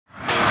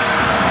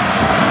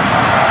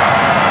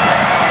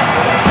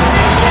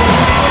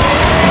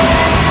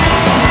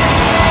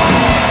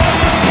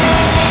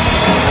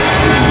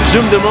Je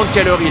me demande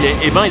quelle heure il est.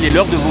 Eh ben, il est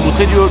l'heure de vous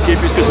montrer du hockey,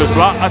 puisque ce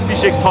soir,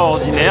 affiche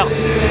extraordinaire,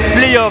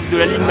 play-off de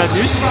la Ligue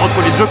Magnus entre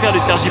les Jokers de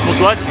Cergy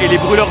et les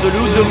Brûleurs de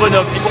loup de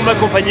Grenoble. Et pour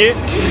m'accompagner,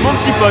 mon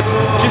petit pote.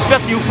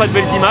 J'espère qu'il vous fera de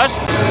belles images.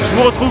 Je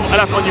vous retrouve à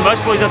la fin du match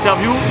pour les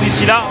interviews.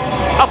 D'ici là,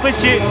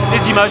 appréciez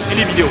les images et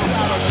les vidéos.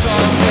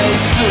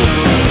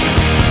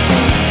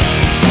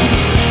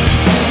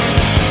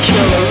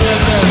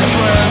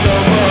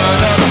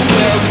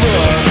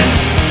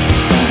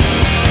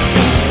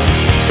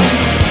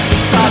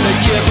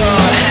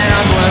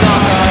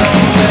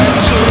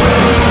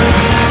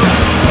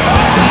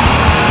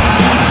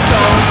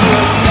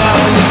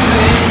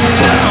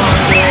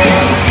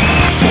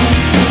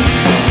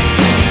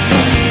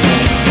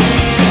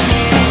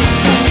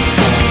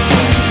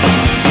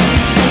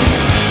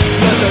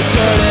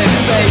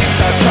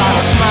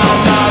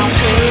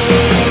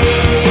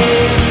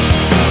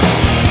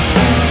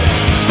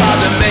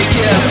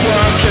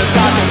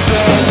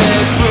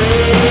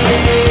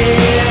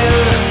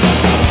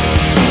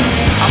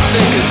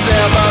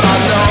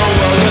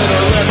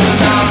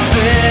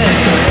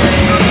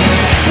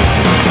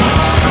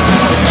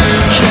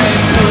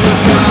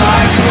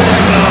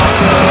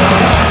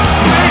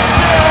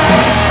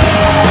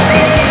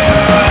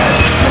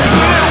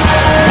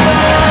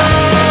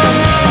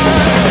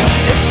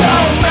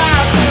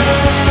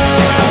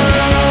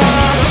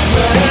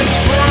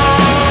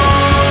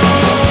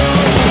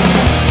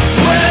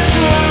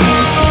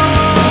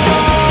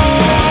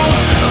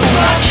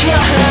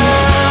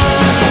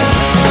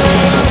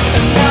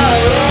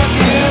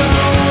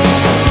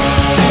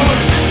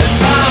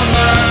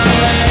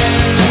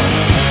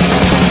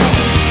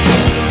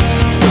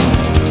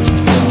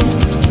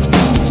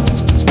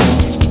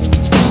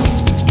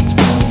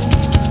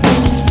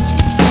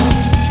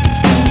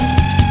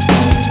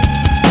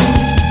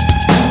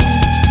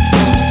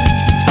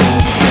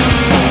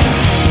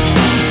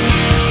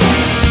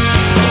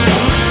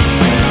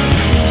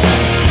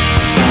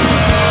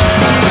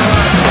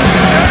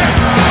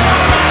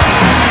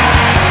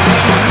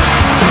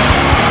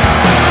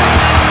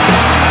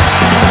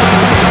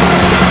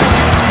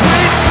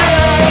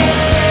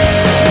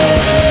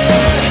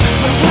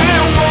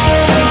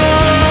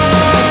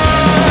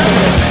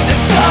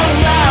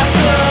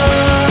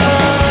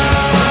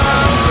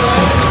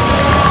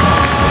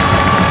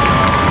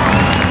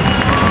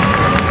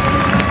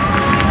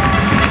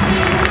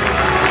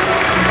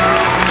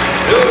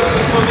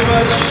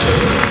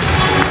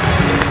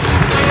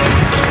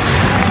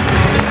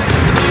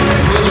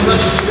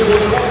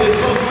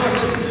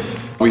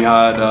 We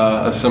had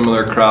a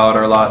similar crowd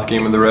our last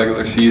game of the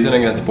regular season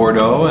against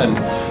Bordeaux, and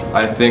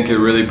I think it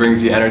really brings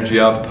the energy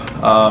up,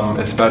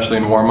 especially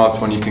in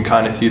warm-ups when you can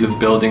kind of see the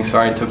building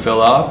starting to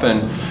fill up,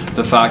 and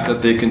the fact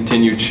that they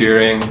continue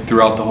cheering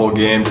throughout the whole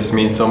game just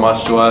means so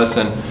much to us,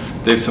 and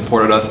they've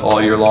supported us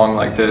all year long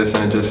like this,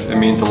 and it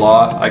means a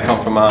lot. I come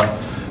from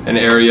an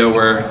area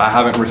where I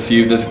haven't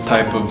received this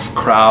type of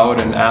crowd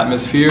and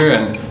atmosphere,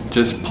 and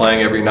just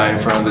playing every night in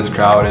front of this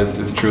crowd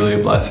is truly a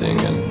blessing,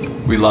 and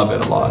we love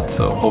it a lot.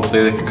 So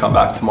hopefully they can come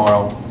back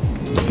tomorrow.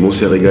 On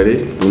s'est régalé,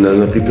 on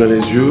en a pris plein les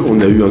yeux, on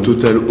a eu un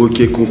total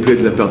hockey complet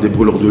de la part des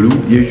Brûleurs de loup.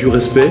 Il y a eu du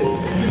respect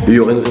et il y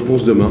aura une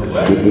réponse demain.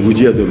 Donc on vous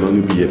dit à demain,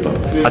 n'oubliez pas.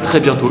 À très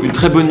bientôt, une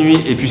très bonne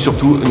nuit et puis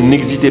surtout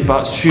n'hésitez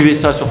pas, suivez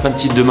ça sur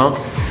Fansite demain.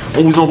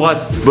 On vous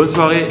embrasse, bonne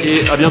soirée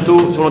et à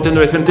bientôt sur l'antenne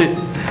de la FMT.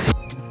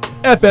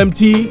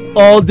 FMT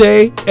all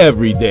day,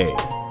 every day.